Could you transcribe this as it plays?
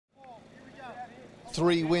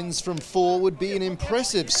3 wins from 4 would be an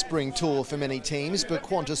impressive spring tour for many teams, but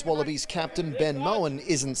Qantas Wallabies captain Ben Mowen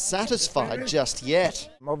isn't satisfied just yet.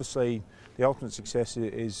 Obviously, the ultimate success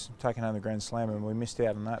is taking home the Grand Slam, and we missed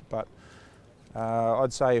out on that. But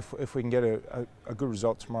I'd say if we can get a good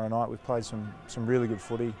result tomorrow night, we've played some really good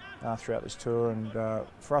footy throughout this tour, and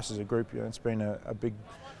for us as a group, it's been a big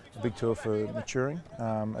tour for maturing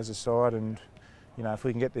as a side. And if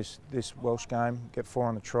we can get this Welsh game, get 4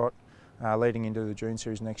 on the trot, leading into the June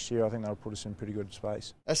series next year, I think that'll put us in pretty good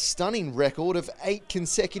space. A stunning record of 8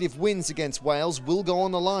 consecutive wins against Wales will go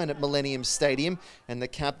on the line at Millennium Stadium, and the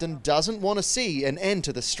captain doesn't want to see an end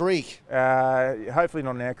to the streak. Hopefully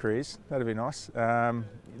not in our careers. That'd be nice.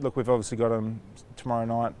 Look, we've obviously got them tomorrow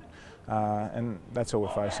night, and that's all we're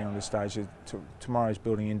facing on this stage. Tomorrow's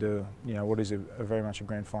building into what is a very much a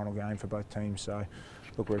grand final game for both teams. So,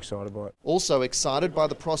 look, we're excited by it. Also excited by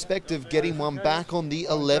the prospect of getting one back on the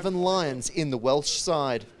 11 Lions in the Welsh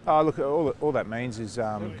side. Look, all that means is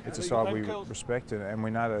it's a side we respect, and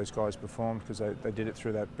we know those guys performed because they did it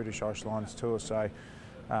through that British Irish Lions tour. So,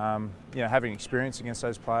 having experience against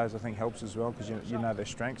those players I think helps as well, because you know their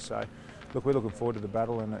strengths. So, look, we're looking forward to the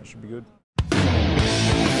battle, and it should be good.